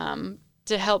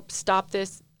to help stop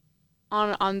this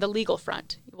on the legal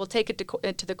front. We'll take it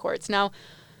to the courts. Now,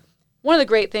 one of the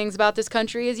great things about this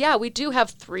country is, we do have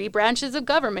 3 branches of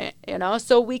government,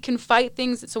 so we can fight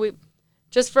things. So we,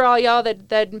 just for all y'all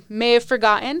that may have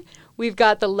forgotten, we've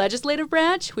got the legislative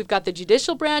branch, we've got the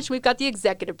judicial branch, we've got the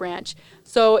executive branch.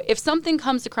 So if something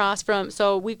comes across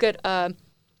we get an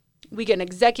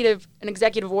executive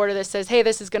order that says, hey,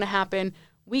 this is going to happen,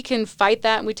 we can fight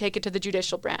that and we take it to the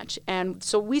judicial branch. And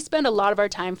so we spend a lot of our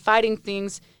time fighting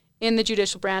things in the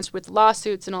judicial branch with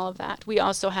lawsuits and all of that. We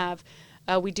also have,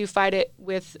 we do fight it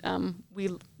with,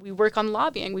 we work on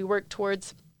lobbying. We work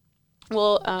towards,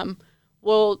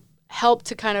 we'll help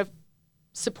to kind of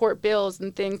support bills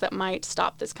and things that might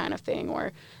stop this kind of thing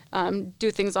or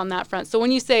do things on that front. So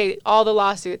when you say all the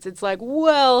lawsuits, it's like,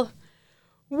 well,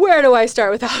 where do I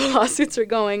start with how the lawsuits are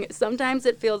going? Sometimes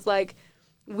it feels like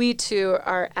we too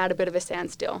are at a bit of a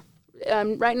standstill.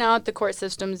 Right now, the court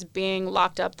system's being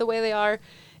locked up the way they are.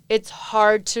 It's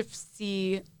hard to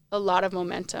see a lot of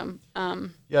momentum.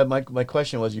 My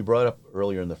question was, you brought up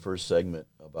earlier in the first segment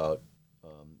about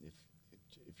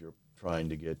if you're trying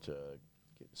to get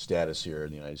status here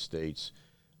in the United States,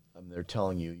 they're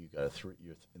telling you got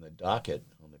you're in the docket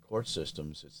on the court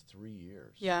systems. It's 3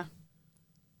 years. Yeah.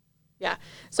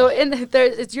 So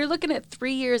you're looking at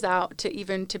 3 years out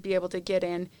to be able to get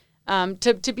in,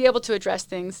 to be able to address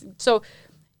things. So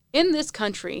in this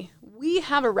country, we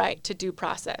have a right to due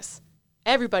process.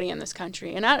 Everybody in this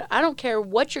country, and I don't care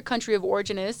what your country of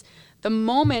origin is. The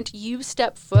moment you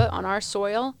step foot on our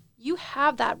soil, you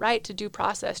have that right to due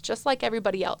process, just like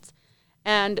everybody else.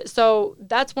 And so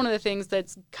that's one of the things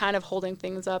that's kind of holding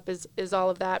things up is all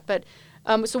of that. But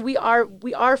so we are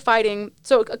fighting.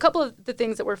 So a couple of the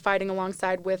things that we're fighting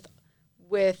alongside with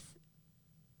the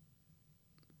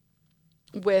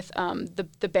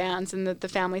bans and the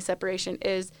family separation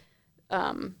is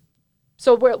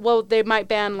they might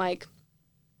ban like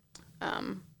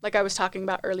I was talking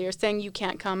about earlier, saying you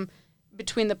can't come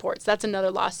between the ports. That's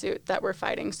another lawsuit that we're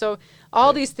fighting. So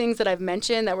all these things that I've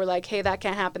mentioned that were like, hey, that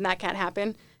can't happen,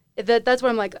 that's where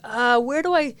I'm like, where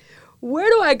do I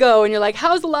go? And you're like,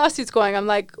 how's the lawsuits going? I'm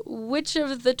like, which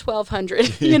of the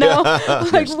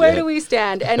 1,200, where do we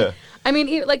stand? And I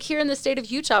mean, like here in the state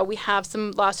of Utah, we have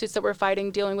some lawsuits that we're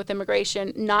fighting dealing with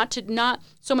immigration, not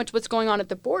so much what's going on at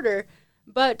the border,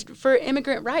 but for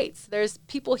immigrant rights. There's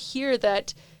people here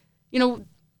that,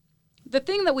 the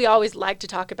thing that we always like to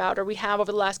talk about, or we have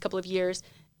over the last couple of years,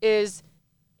 is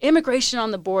immigration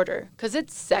on the border, because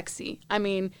it's sexy. I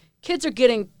mean, kids are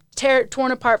getting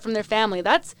torn apart from their family.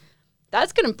 That's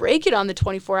going to break it on the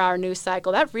 24-hour news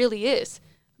cycle. That really is.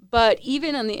 But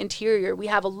even in the interior, we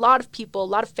have a lot of people, a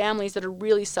lot of families that are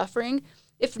really suffering.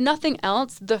 If nothing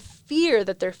else, the fear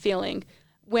that they're feeling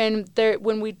when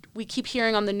we keep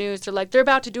hearing on the news, they're like, they're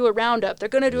about to do a roundup. They're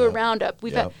going to do a roundup.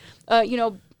 We've had,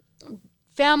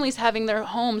 families having their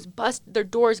homes their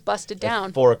doors busted down.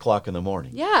 At 4:00 in the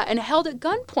morning. Yeah, and held at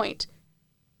gunpoint.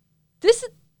 This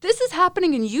is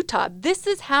happening in Utah. This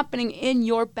is happening in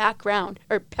your background,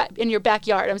 or in your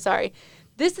backyard. I'm sorry.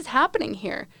 This is happening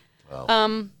here.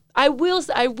 Wow. I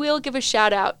will give a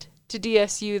shout out to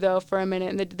DSU though for a minute,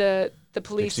 and the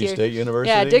police Dixie here. State University.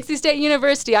 Yeah, Dixie State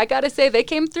University. I gotta say they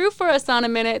came through for us on a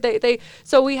minute.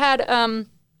 So we had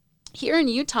here in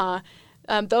Utah,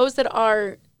 those that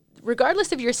are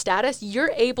regardless of your status,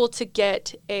 you're able to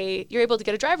get a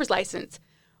driver's license,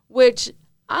 which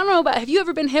I don't know about. Have you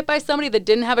ever been hit by somebody that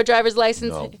didn't have a driver's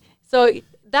license? No. So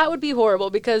that would be horrible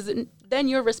because then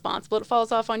you're responsible. It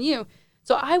falls off on you.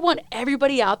 So I want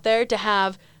everybody out there to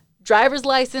have driver's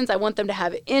license. I want them to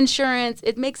have insurance.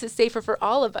 It makes it safer for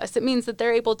all of us. It means that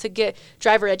they're able to get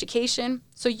driver education.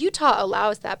 So Utah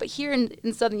allows that. But here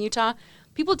in southern Utah,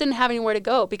 people didn't have anywhere to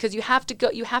go because you have to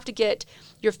get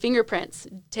your fingerprints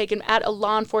taken at a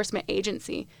law enforcement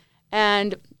agency.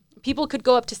 And people could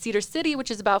go up to Cedar City,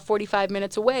 which is about 45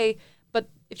 minutes away. But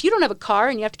if you don't have a car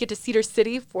and you have to get to Cedar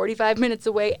City 45 minutes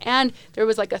away, and there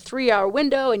was like a 3-hour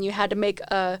window and you had to make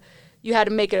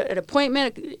an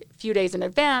appointment a few days in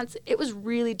advance, it was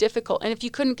really difficult. And if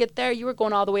you couldn't get there, you were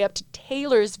going all the way up to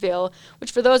Taylorsville,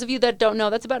 which for those of you that don't know,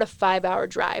 that's about a 5-hour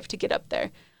drive to get up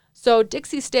there. So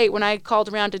Dixie State, when I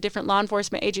called around to different law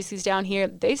enforcement agencies down here,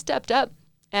 they stepped up.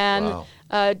 And wow.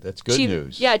 That's good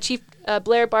news. Yeah, Chief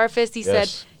Blair Barfus,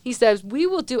 he says, we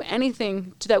will do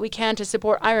anything that we can to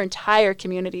support our entire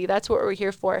community. That's what we're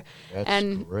here for.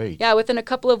 That's great. Yeah, within a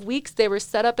couple of weeks, they were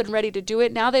set up and ready to do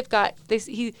it. Now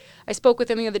I spoke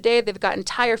with him the other day. They've got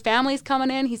entire families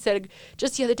coming in. He said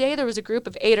just the other day there was a group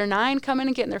of 8 or 9 coming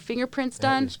and getting their fingerprints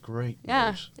done. That is great news.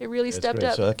 Yeah, they really stepped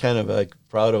up. So I'm kind of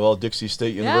proud of all Dixie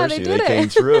State University. They came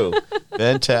through.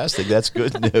 Fantastic. That's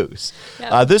good news.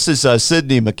 Yeah. This is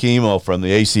Sydni McKemo from the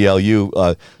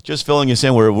ACLU. Just filling us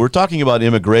in. We're talking about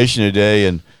immigration today,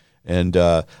 and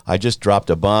I just dropped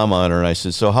a bomb on her, and I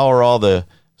said, so how are all the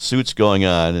suits going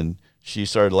on? And she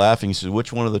started laughing. She said,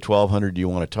 which one of the 1,200 do you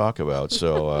want to talk about?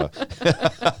 So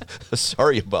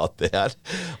sorry about that.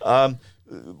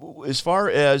 As far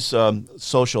as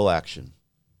social action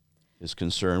is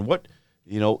concerned,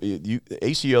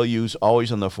 ACLU is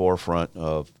always on the forefront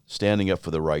of standing up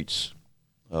for the rights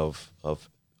of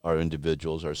our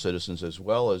individuals, our citizens, as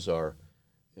well as our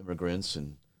immigrants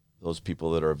and those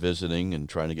people that are visiting and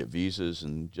trying to get visas,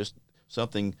 and just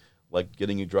something like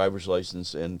getting a driver's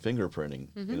license and fingerprinting.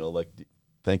 Mm-hmm.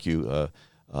 Thank you,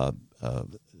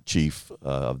 Chief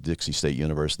of Dixie State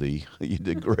University. You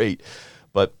did great.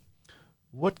 But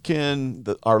what can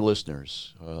our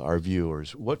listeners, our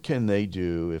viewers, what can they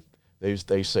do if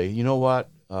they say, you know what,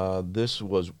 this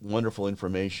was wonderful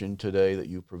information today that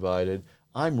you provided.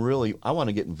 I want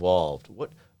to get involved.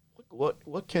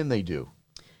 What can they do?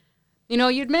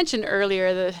 You'd mentioned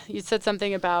earlier you said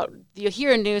something about you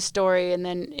hear a news story and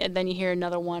then you hear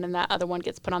another one, and that other one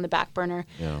gets put on the back burner.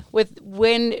 Yeah.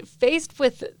 When faced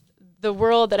with the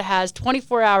world that has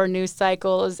 24-hour news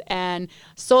cycles and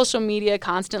social media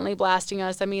constantly blasting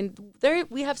us, I mean,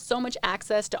 we have so much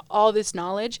access to all this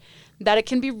knowledge that it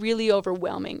can be really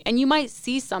overwhelming. And you might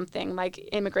see something like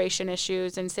immigration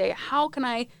issues and say, how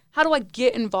do I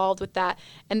get involved with that?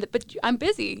 But I'm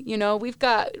busy. We've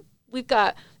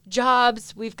got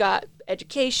jobs, we've got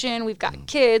education, we've got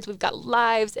kids, we've got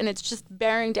lives, and it's just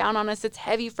bearing down on us. It's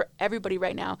heavy for everybody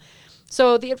right now.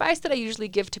 So the advice that I usually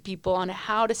give to people on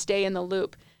how to stay in the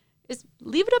loop is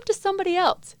leave it up to somebody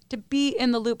else to be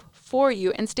in the loop for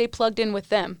you and stay plugged in with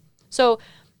them. So,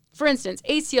 for instance,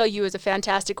 ACLU is a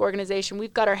fantastic organization.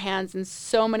 We've got our hands in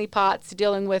so many pots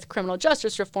dealing with criminal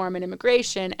justice reform and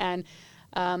immigration and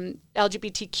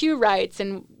LGBTQ rights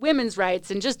and women's rights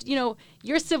and just,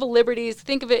 your civil liberties.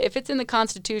 Think of it, if it's in the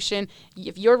Constitution,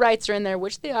 if your rights are in there,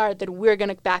 which they are, then we're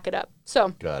going to back it up. So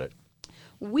got it.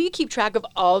 We keep track of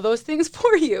all those things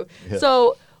for you. Yeah.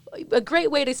 So a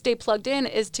great way to stay plugged in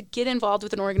is to get involved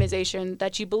with an organization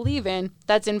that you believe in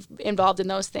that's involved in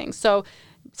those things. So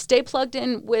stay plugged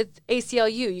in with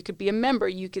ACLU. You could be a member.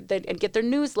 You could and get their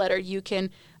newsletter. You can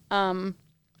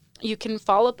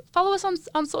follow us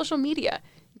on social media.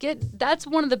 That's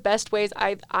one of the best ways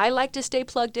I like to stay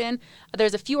plugged in.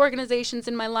 There's a few organizations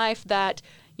in my life that,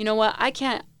 I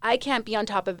can't be on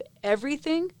top of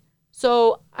everything.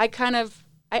 So I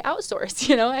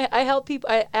outsource, I help people.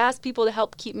 I ask people to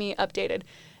help keep me updated.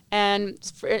 And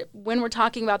when we're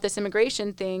talking about this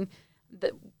immigration thing,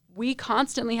 that we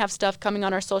constantly have stuff coming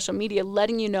on our social media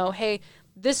letting you know, hey,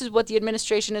 this is what the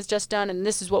administration has just done, and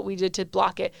this is what we did to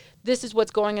block it. This is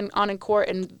what's going on in court,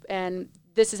 and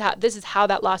this is how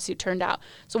that lawsuit turned out.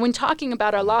 So when talking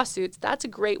about our lawsuits, that's a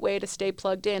great way to stay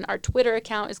plugged in. Our Twitter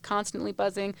account is constantly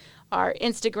buzzing. Our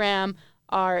Instagram,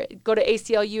 go to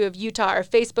ACLU of Utah, our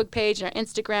Facebook page and our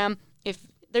Instagram. If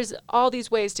there's all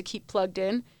these ways to keep plugged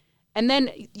in. And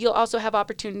then you'll also have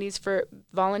opportunities for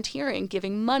volunteering,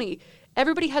 giving money.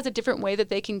 Everybody has a different way that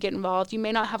they can get involved. You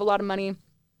may not have a lot of money,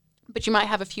 but you might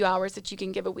have a few hours that you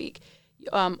can give a week,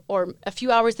 or a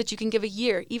few hours that you can give a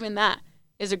year. Even that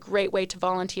is a great way to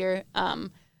volunteer.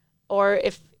 Or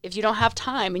if you don't have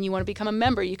time and you want to become a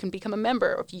member, you can become a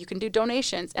member. Or if you can do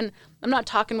donations. And I'm not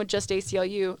talking with just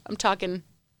ACLU. I'm talking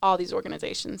all these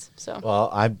organizations. So,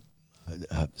 well,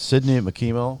 Sydni and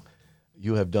McKemo,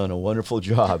 you have done a wonderful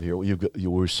job here.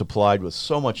 You were supplied with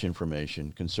so much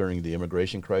information concerning the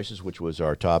immigration crisis, which was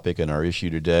our topic and our issue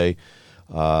today.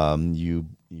 You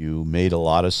made a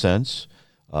lot of sense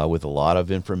with a lot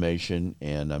of information,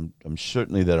 and I'm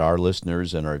certainly that our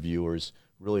listeners and our viewers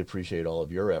really appreciate all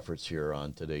of your efforts here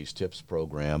on today's Tips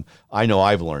program. I know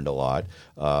I've learned a lot.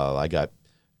 I got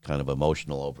kind of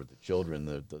emotional over the children,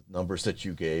 the numbers that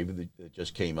you gave that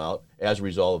just came out as a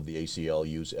result of the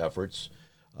ACLU's efforts.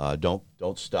 Don't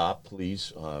stop,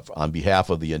 please. On behalf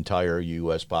of the entire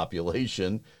U.S.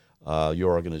 population,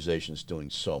 your organization is doing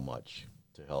so much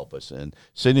to help us. And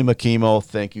Sydni McKemo,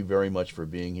 thank you very much for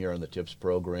being here on the Tips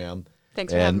program.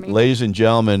 Thanks for having me. And ladies and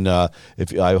gentlemen, I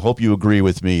hope you agree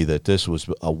with me that this was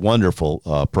a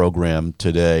wonderful program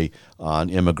today on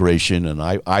immigration, and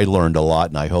I learned a lot,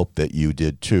 and I hope that you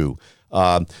did too.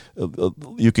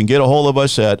 You can get a hold of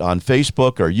us on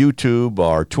Facebook or YouTube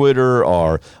or Twitter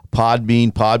or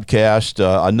Podbean podcast,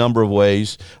 a number of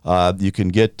ways. You can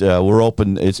get, we're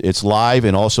open, it's live,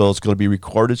 and also it's going to be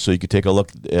recorded, so you can take a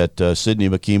look at Sydni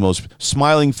McKemo's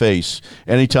smiling face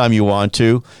anytime you want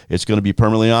to. It's going to be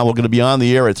permanently on. We're going to be on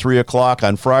the air at 3 o'clock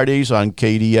on Fridays on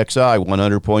KDXI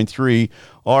 100.3,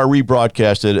 or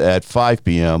rebroadcasted at 5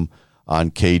 p.m.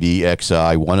 on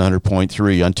KDXI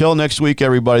 100.3. Until next week,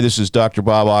 everybody, this is Dr.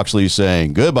 Bob Oxley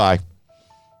saying goodbye.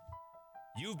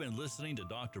 You've been listening to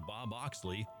Dr. Bob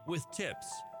Oxley with tips,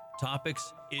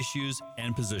 topics, issues,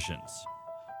 and positions.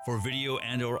 For video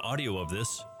and or audio of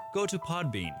this, go to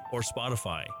Podbean or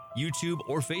Spotify, YouTube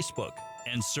or Facebook,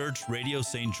 and search Radio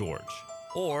St. George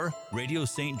or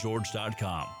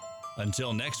radiostgeorge.com.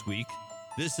 Until next week,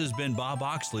 this has been Bob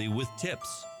Oxley with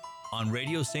tips on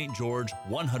Radio St. George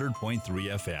 100.3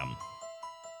 FM.